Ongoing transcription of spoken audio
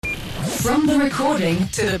From the recording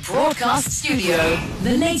to the broadcast studio,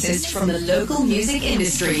 the latest from the local music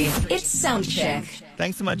industry. It's Soundcheck.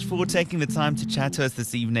 Thanks so much for taking the time to chat to us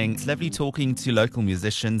this evening. It's lovely talking to local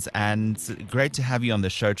musicians and great to have you on the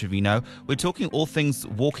show, Triveno. We're talking all things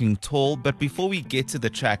Walking Tall, but before we get to the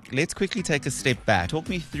track, let's quickly take a step back. Talk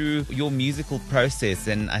me through your musical process,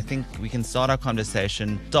 and I think we can start our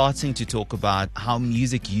conversation starting to talk about how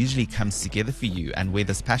music usually comes together for you and where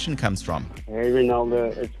this passion comes from. Hey Renaldo,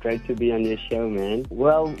 it's great to be on your show, man.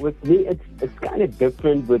 Well, with me, it's kind of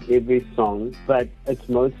different with every song, but it's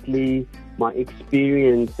mostly my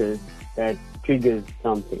experiences that triggers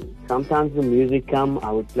something. Sometimes the music come,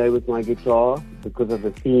 I would play with my guitar because of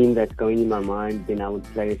the theme that's going in my mind. Then I would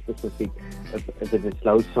play a specific, if it's a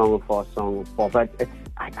slow song, a fast song, or pop. But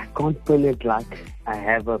I can't put it like I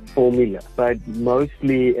have a formula. But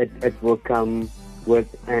mostly it will come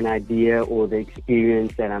with an idea or the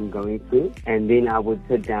experience that I'm going through, and then I would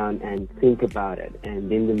sit down and think about it,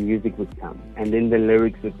 and then the music would come, and then the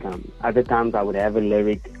lyrics would come. Other times I would have a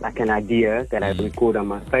lyric, like an idea that I record on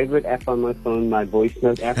my favorite app on my phone, my voice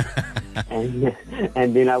note app, and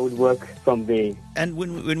then I would work from there. And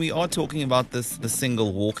when we are talking about the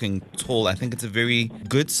single Walking Tall, I think it's a very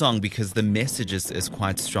good song because the message is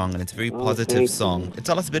quite strong and it's a very positive song.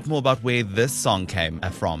 Tell us a bit more about where this song came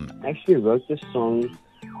from. I actually wrote this song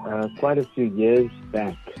quite a few years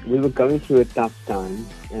back. We were going through a tough time,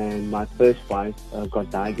 and my first wife got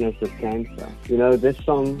diagnosed with cancer. You know, this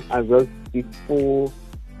song I wrote before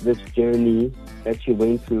this journey that she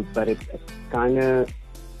went through, but it kind of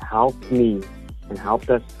helped me and helped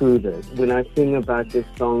us through this. When I sing about this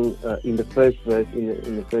song in the first verse,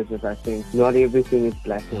 I sing, not everything is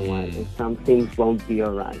black and white. And some things won't be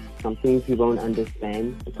alright. Some things you won't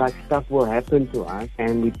understand. It's like stuff will happen to us,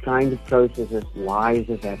 and we're trying to process it. Why is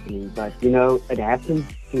this happening? But you know, it happens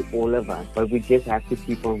to all of us, but we just have to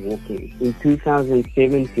keep on walking. In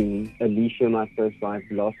 2017, Alicia, my first wife,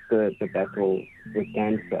 lost the battle with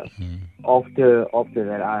cancer. After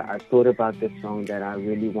that, I thought about this song that I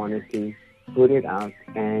really wanted to put it out,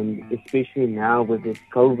 and especially now with this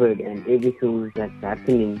COVID and everything that's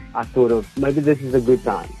happening, I thought of maybe this is a good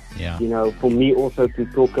time. Yeah. You know, for me also to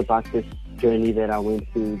talk about this journey that I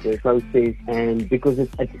went through, the process, and because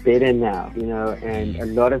it's better now, you know, and a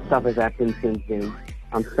lot of stuff has happened since then.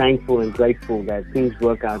 I'm thankful and grateful that things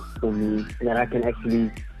work out for me, that I can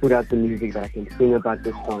actually put out the music, that I can sing about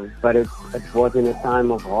this song. But it was in a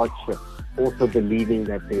time of hardship, also believing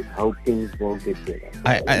that there's hope, things will get better.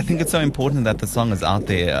 I think it's so important that the song is out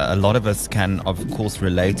there. A lot of us can, of course,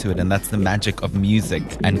 relate to it, and that's the magic of music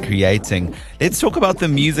and creating. Let's talk about the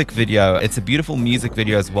music video. It's a beautiful music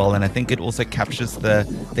video as well, and I think it also captures the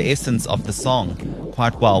essence of the song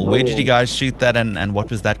quite well. Where did you guys shoot that, and what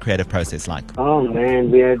was that creative process like? Oh man,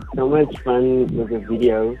 we had so much fun with the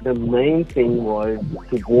video. The main thing was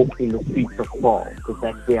to walk in the streets of Paul, because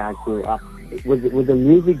that's where I grew up. With the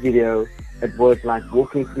music video, it was like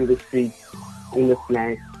walking through the streets in the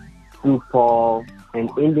flat, through Paul, and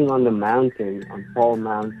ending on the mountain, on Paul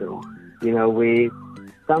Mountain. You know, where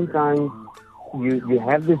sometimes you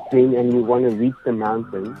have this dream and you want to reach the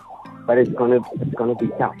mountain, but it's gonna be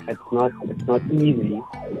tough. It's not easy,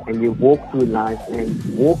 and you walk through life.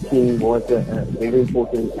 And walking was a very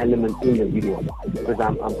important element in the video, because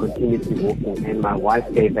I'm continuously walking, and my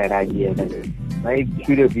wife gave that idea that I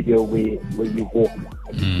shoot a video where you walk,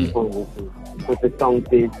 keep on walking. Because the song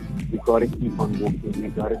says you gotta keep on walking, you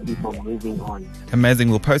gotta keep on moving on. Amazing.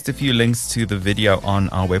 We'll post a few links to the video on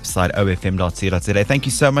our website, ofm.co.za. Thank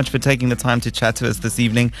you so much for taking the time to chat to us this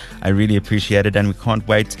evening. I really appreciate it, and we can't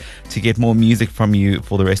wait to get more music from you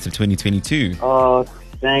for the rest of 2022. Oh,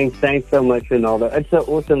 thanks so much, Renaldo. It's so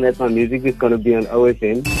awesome that my music is going to be on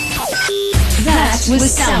OFM. That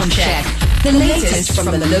was Soundcheck, the latest from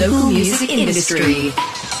the local music industry.